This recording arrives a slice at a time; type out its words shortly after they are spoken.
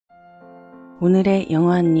오늘의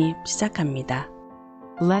영어한입 시작합니다.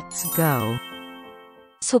 Let's go.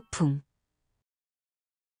 소풍,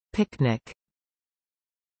 Picnic.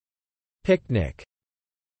 Picnic.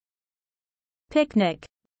 Picnic.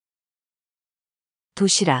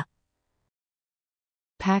 도시락,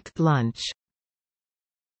 Packed lunch.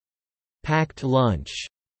 Packed lunch.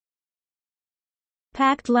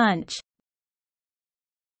 Packed lunch.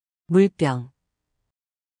 물병,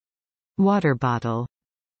 Water bottle.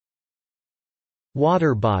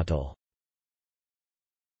 Water bottle.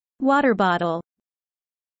 Water bottle.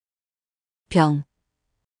 병,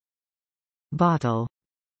 Bottle.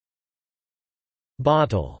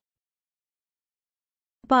 Bottle.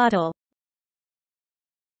 Bottle.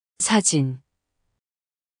 사진,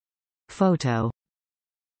 Photo.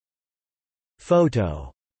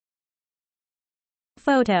 Photo.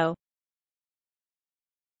 Photo.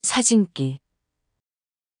 사진기,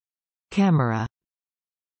 Camera.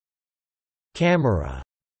 Camera.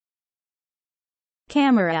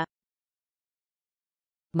 Camera.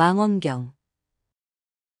 망원경,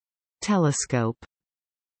 Telescope.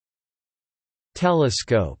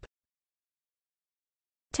 Telescope.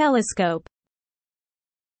 Telescope.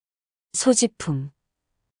 소지품,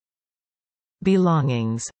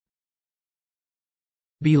 Belongings.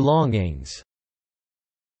 Belongings.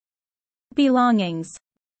 Belongings.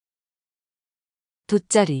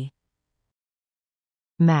 돗자리,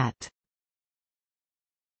 Mat.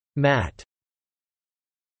 Mat.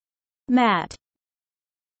 Mat.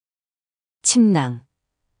 침낭,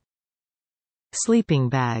 Sleeping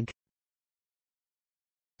bag.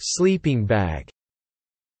 Sleeping bag.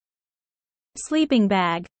 Sleeping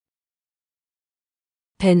bag.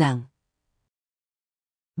 배낭,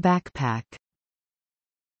 Backpack.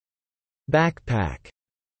 Backpack.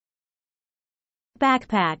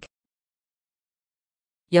 Backpack.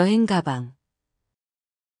 여행 가방,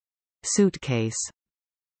 Suitcase.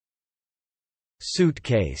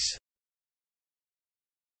 Suitcase.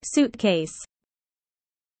 Suitcase.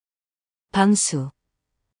 방수,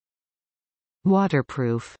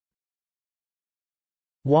 Waterproof.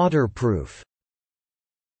 Waterproof.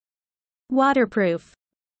 Waterproof.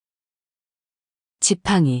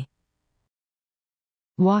 지팡이,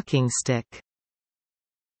 Walking stick.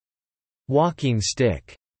 Walking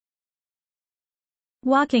stick.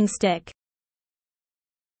 Walking stick.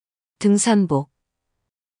 등산복,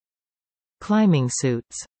 Climbing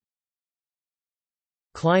suits.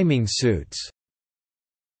 Climbing suits.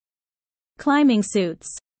 Climbing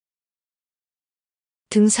suits.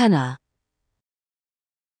 등산화,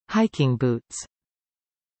 Hiking boots.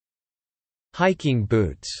 Hiking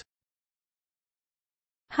boots.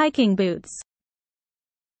 Hiking boots.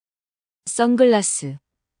 선글라스,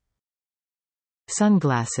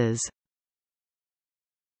 Sunglasses.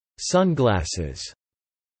 Sunglasses.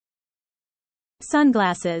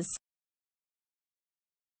 Sunglasses.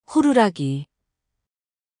 호루라기,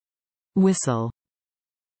 Whistle.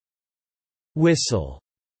 Whistle.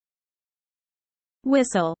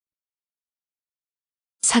 Whistle.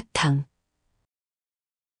 사탕,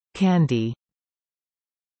 Candy.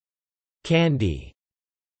 Candy.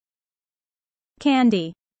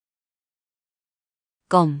 Candy.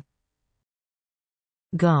 껌,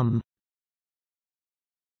 Gum.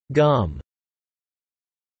 Gum.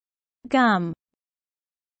 Gum.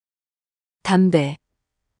 담배,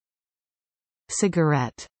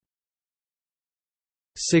 Cigarette.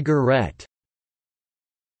 Cigarette.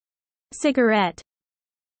 Cigarette.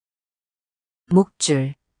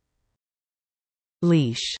 목줄,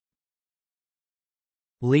 Leash.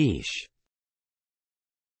 Leash.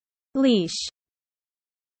 Leash.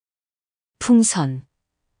 풍선,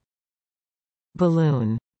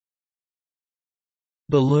 Balloon.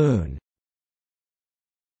 Balloon.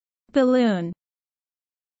 Balloon.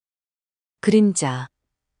 그림자,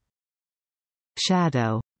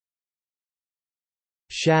 Shadow.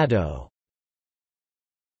 Shadow.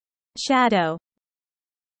 Shadow.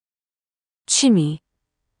 취미,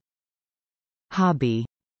 Hobby.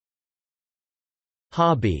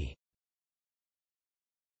 Hobby.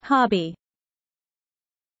 Hobby.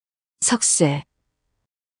 석쇠,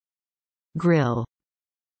 Grill.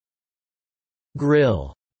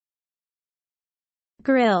 Grill.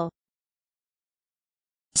 Grill.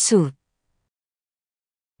 숯,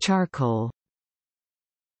 Charcoal.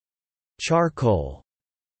 Charcoal.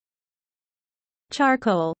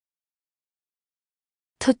 Charcoal.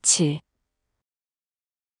 토치,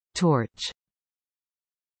 Torch.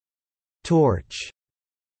 Torch.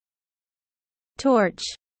 Torch.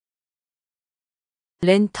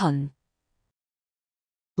 랜턴,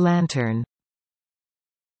 Lantern.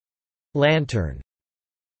 Lantern.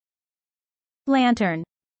 Lantern.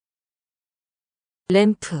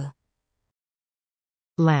 램프,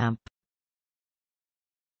 lamp,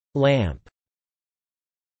 lamp.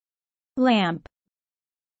 lamp,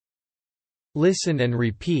 Listen and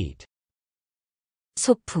repeat.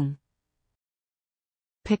 소풍,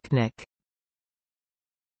 picnic,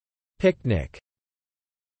 Picnic,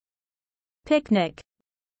 picnic,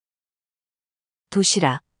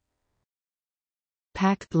 도시락,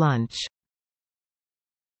 packed lunch,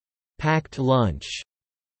 packed lunch.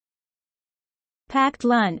 packed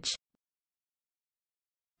lunch,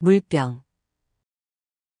 물병,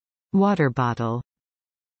 water bottle,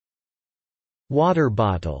 Water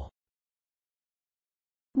bottle,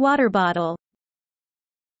 water bottle,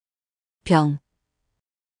 병,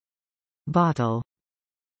 bottle,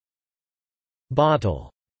 bottle.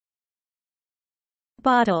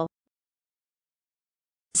 bottle,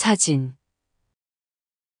 사진,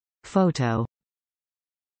 photo,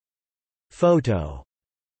 Photo,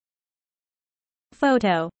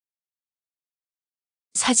 photo,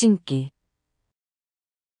 사진기,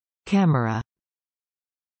 camera,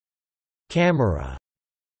 camera.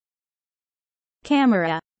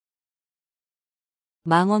 camera,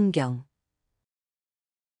 망원경,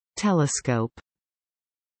 telescope,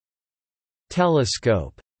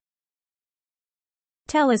 Telescope,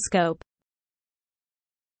 telescope,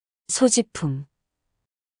 소지품,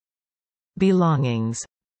 belongings,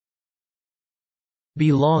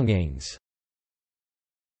 belongings.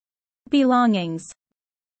 belongings,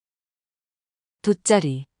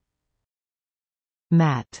 돗자리,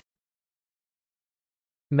 mat,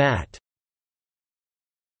 Mat,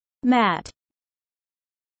 mat,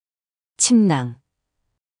 침낭,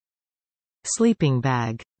 sleeping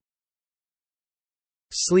bag,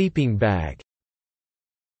 sleeping bag.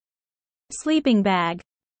 sleeping bag,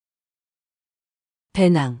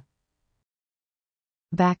 배낭,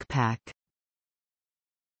 backpack,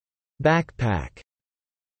 Backpack,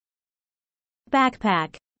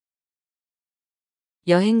 backpack,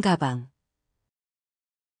 여행 가방,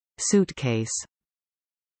 suitcase,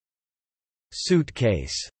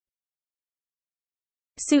 suitcase.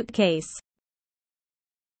 suitcase,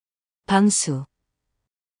 방수,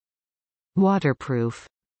 waterproof,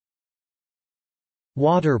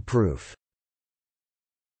 Waterproof,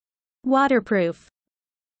 waterproof,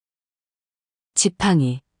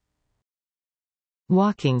 지팡이,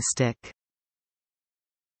 walking stick,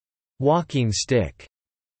 walking stick.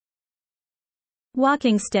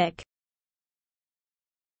 walking stick,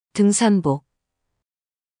 등산복,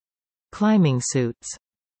 climbing suits,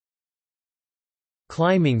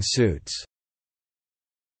 Climbing suits,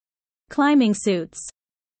 climbing suits,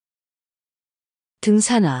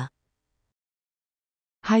 등산화,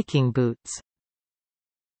 hiking boots,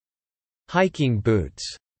 hiking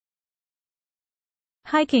boots.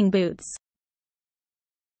 hiking boots,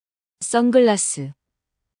 선글라스,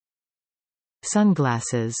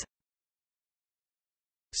 sunglasses,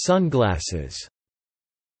 Sunglasses,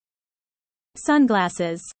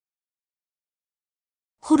 sunglasses,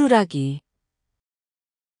 호루라기,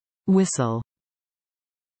 whistle,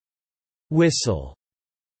 whistle.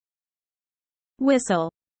 whistle,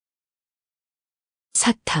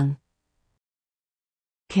 사탕,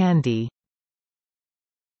 candy,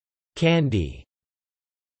 Candy,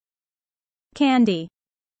 candy,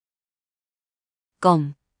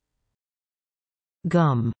 껌,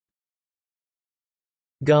 gum,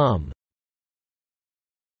 gum.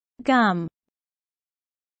 gum,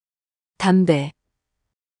 담배,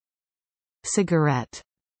 cigarette,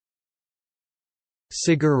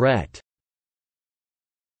 Cigarette,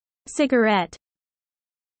 cigarette,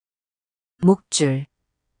 목줄,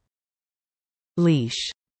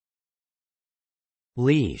 leash,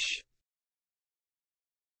 leash.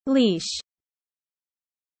 leash,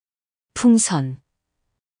 풍선,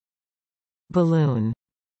 balloon,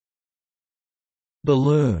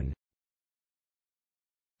 Balloon,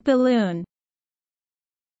 balloon,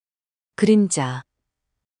 그림자,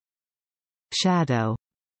 shadow,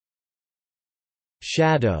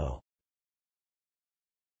 shadow.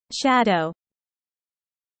 shadow,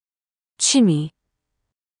 취미,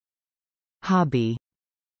 hobby,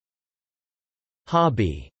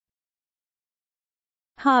 Hobby,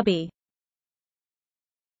 hobby,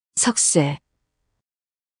 석쇠,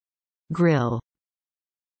 grill,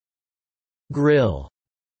 grill.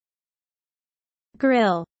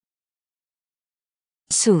 grill,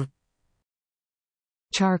 숯,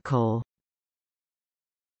 charcoal,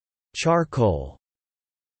 Charcoal,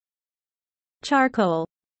 charcoal,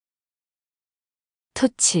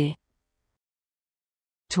 토치,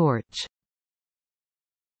 torch,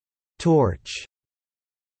 torch.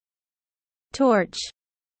 torch,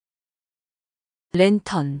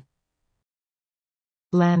 랜턴,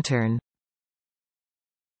 lantern,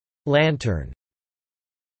 lantern,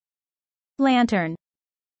 lantern,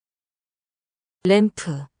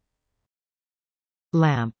 램프,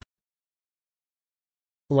 lamp,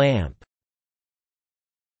 lamp.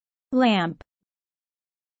 lamp,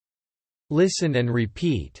 Listen and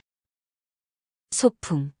repeat.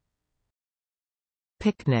 소풍,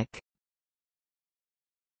 picnic,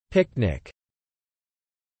 Picnic,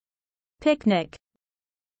 picnic,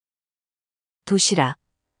 도시락,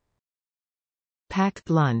 packed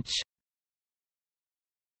lunch,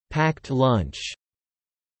 packed lunch,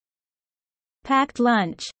 packed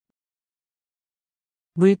lunch,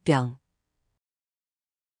 물병,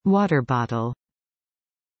 water bottle,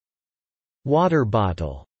 water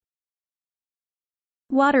bottle,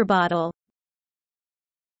 water bottle,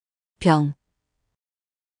 병,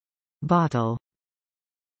 bottle,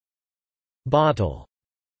 bottle,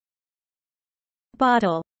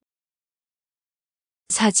 bottle,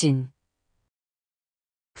 사진,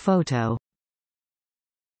 photo,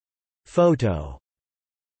 photo,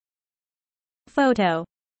 photo,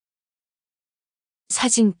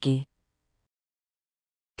 사진기,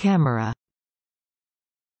 camera,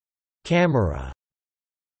 camera,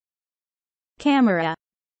 camera,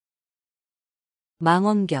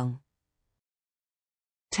 망원경,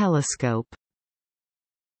 telescope,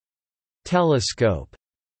 telescope,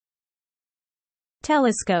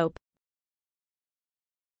 telescope,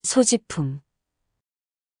 소지품,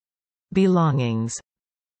 belongings,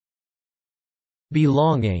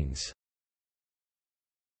 belongings,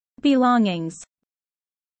 belongings,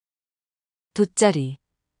 돗자리,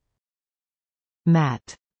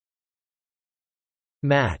 mat,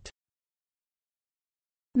 mat,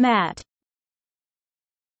 mat,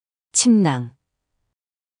 침낭,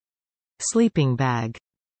 sleeping bag,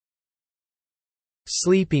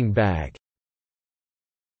 sleeping bag,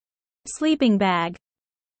 sleeping bag,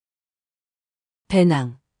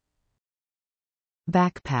 배낭,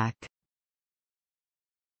 backpack,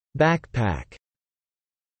 backpack,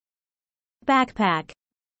 backpack,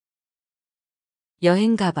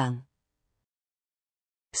 여행 가방,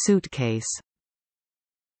 suitcase,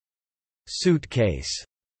 suitcase,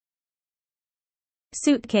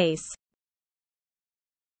 suitcase,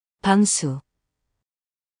 방수,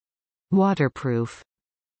 waterproof,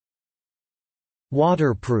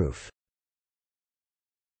 waterproof,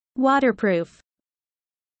 waterproof,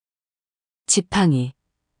 지팡이,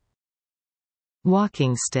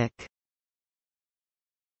 walking stick,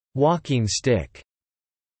 walking stick,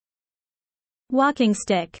 walking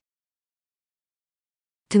stick,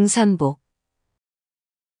 등산복,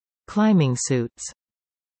 climbing suits,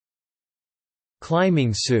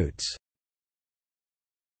 climbing suits,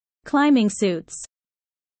 climbing suits,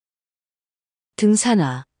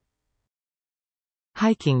 등산화,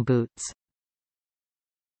 hiking boots,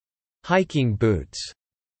 hiking boots,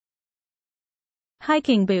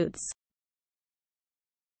 hiking boots,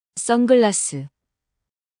 선글라스,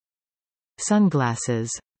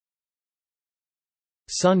 sunglasses,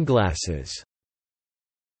 sunglasses,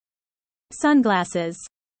 sunglasses,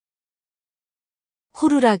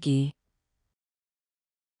 호루라기,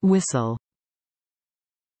 whistle,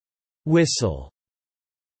 whistle,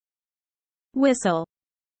 whistle,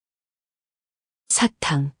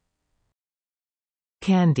 사탕,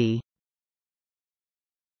 candy,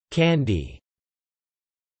 candy,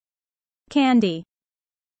 candy,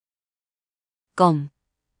 껌,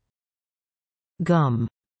 gum,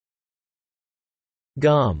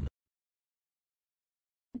 gum,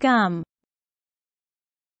 gum,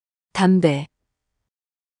 담배,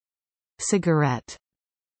 cigarette,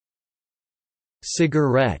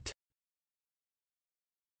 cigarette,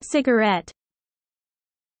 cigarette,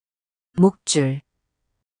 목줄,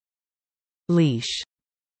 leash,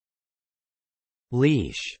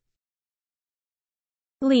 leash,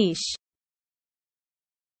 leash,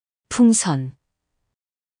 풍선,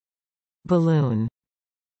 balloon,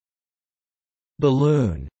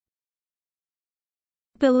 balloon,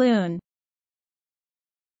 balloon,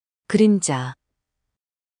 그림자,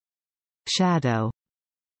 shadow,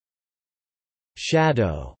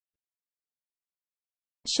 shadow,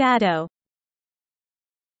 shadow,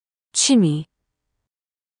 취미,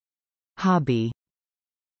 hobby,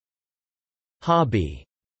 hobby,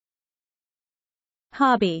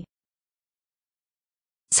 hobby,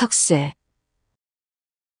 석쇠,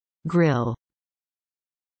 grill,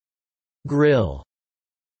 grill,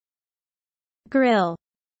 grill,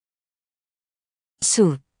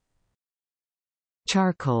 숯,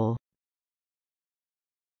 charcoal,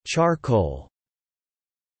 charcoal,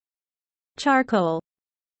 charcoal,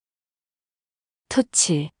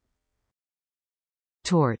 토치,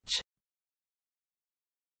 torch,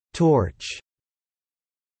 torch,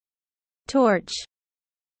 torch,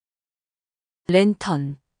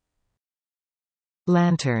 랜턴,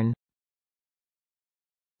 lantern,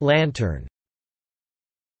 lantern,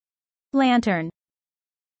 lantern,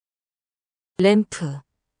 램프,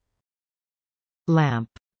 lamp,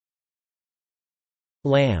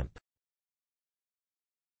 lamp,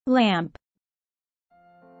 lamp,